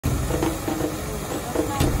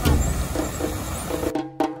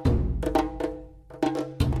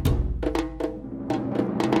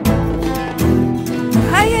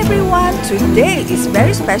today is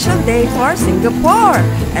very special day for Singapore.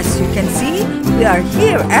 As you can see, we are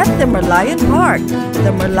here at the Merlion Park.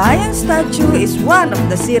 The Merlion statue is one of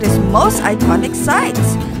the city's most iconic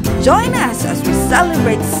sites. Join us as we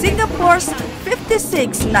celebrate Singapore's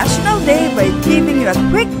 56th National Day by giving you a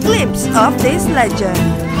quick glimpse of this legend.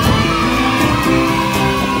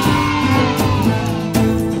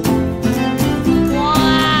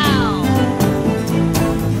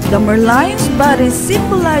 The Merlion's body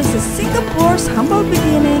symbolizes Singapore's humble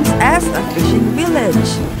beginnings as a fishing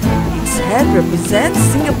village. Its head represents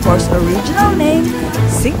Singapore's original name,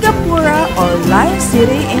 Singapura or Lion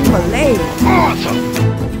City in Malay. Awesome!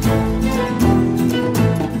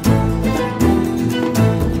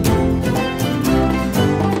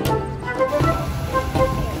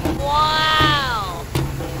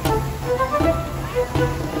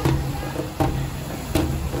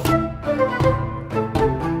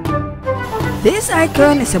 This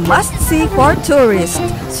icon is a must-see for tourists.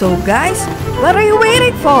 So guys, what are you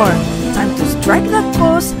waiting for? Time to strike that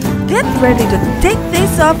pose. Get ready to take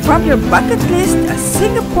this off from your bucket list as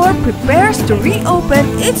Singapore prepares to reopen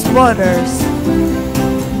its borders.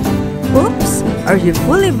 Oops, are you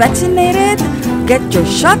fully vaccinated? Get your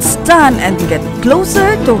shots done and get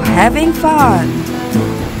closer to having fun.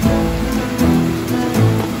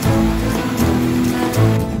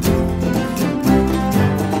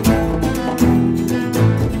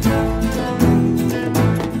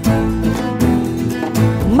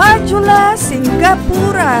 Majulah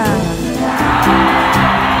Singapura!